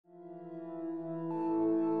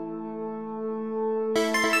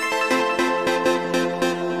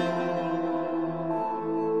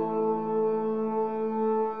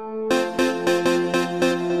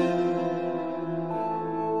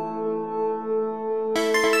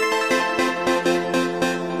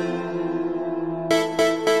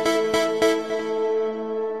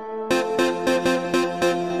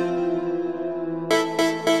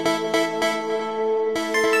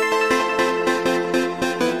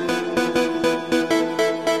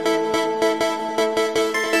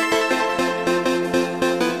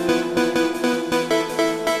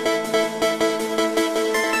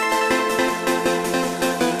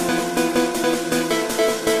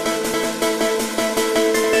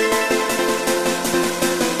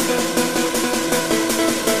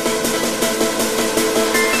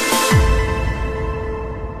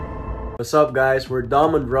What's up guys, we're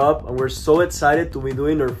DomnRob and we're so excited to be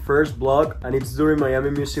doing our first vlog, and it's during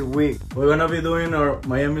Miami Music Week. We're gonna be doing our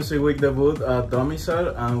Miami Music Week debut at Domicile,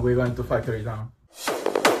 and we're going to Factory Town.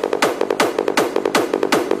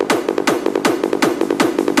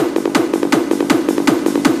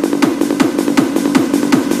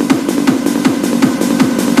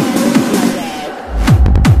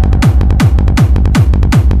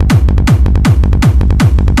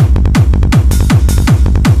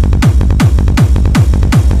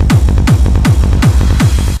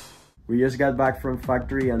 We just got back from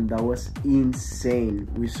factory and that was insane.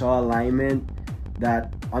 We saw alignment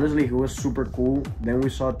that honestly it was super cool. Then we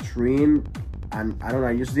saw trim and I don't know,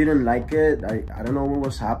 I just didn't like it. I don't know what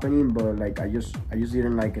was happening, but like I just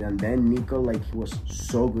didn't like it. And then Nico, like, he was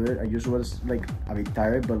so good. I just was like a bit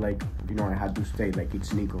tired, but like, you know, I had to stay. Like,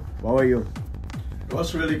 it's Nico. What were you? It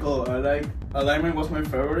was really cool. I like alignment was my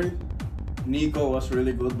favorite. Nico was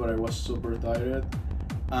really good, but I was super tired.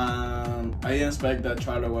 And I didn't expect that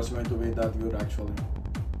Charlie was going to be that good actually.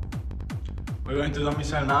 We're going to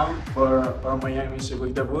Domicile now for our Miami Music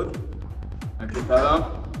Week debut. Aquí está,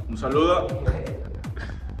 un saludo.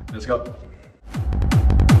 Let's go.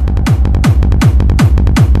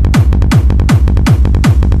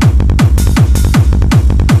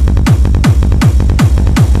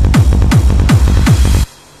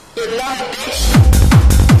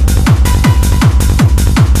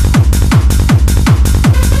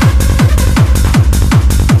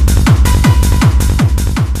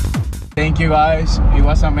 Thank you guys, it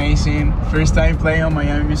was amazing. First time playing on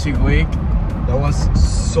Miami Music Week. That was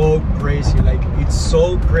so crazy. Like, it's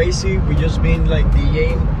so crazy. We just been like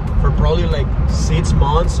DJing for probably like 6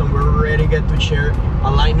 months and we're already get to share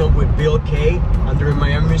a lineup with Bill K and during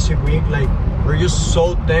Miami Music Week. Like, we're just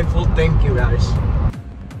so thankful. Thank you guys.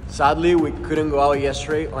 Sadly, we couldn't go out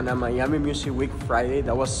yesterday on a Miami Music Week Friday.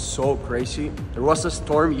 That was so crazy. There was a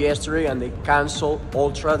storm yesterday and they canceled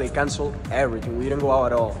Ultra, they canceled everything. We didn't go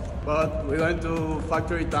out at all. But we're going to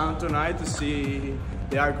Factory Town tonight to see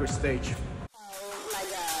the Arcade stage.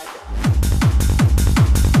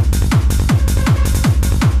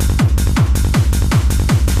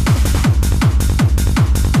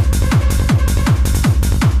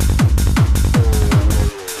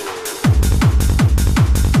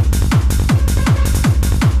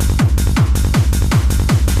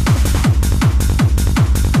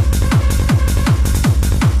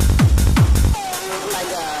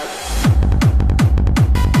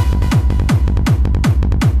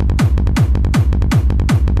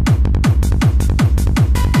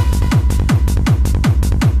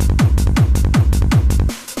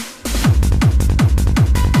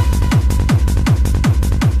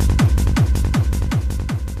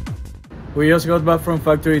 We just got back from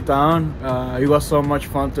Factory Town. It was so much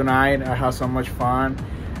fun tonight. I had so much fun.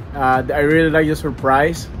 I really like the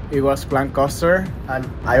surprise. It was Clan Coaster. And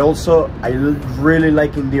I really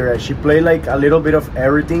like Indira. She played like a little bit of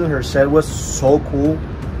everything. Her set was so cool.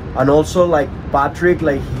 And also like Patrick,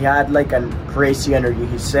 like he had like a crazy energy.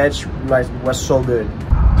 His set was so good.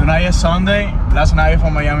 Tonight is Sunday, last night for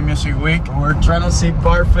Miami Music Week. We're trying to see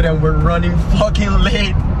Parfait and we're running fucking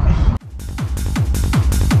late.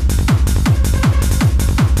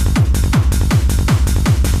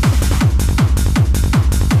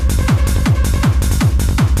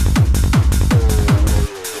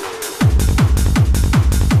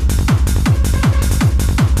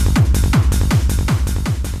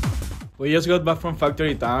 We just got back from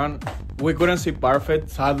Factory Town. We couldn't see Parfait,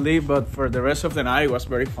 sadly, but for the rest of the night, it was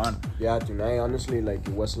very fun. Yeah, tonight, honestly, like,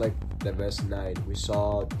 it was like the best night. We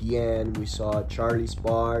saw DN, we saw Charlie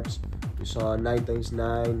Sparks, we saw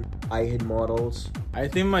 9x9, I Hit Models. I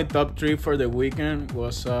think my top 3 for the weekend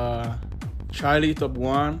was Charlie top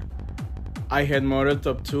 1, I Hit Model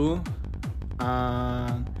top 2,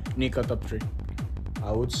 and Nico top 3.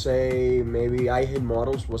 I would say maybe I Hit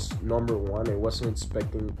Models was number 1. I wasn't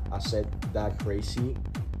expecting a set that crazy.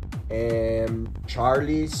 And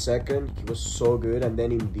Charlie second, he was so good. And then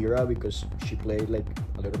Indira, because she played like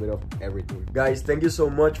a little bit of everything. Guys, thank you so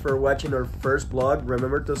much for watching our first vlog.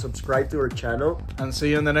 Remember to subscribe to our channel. And see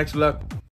you in the next vlog.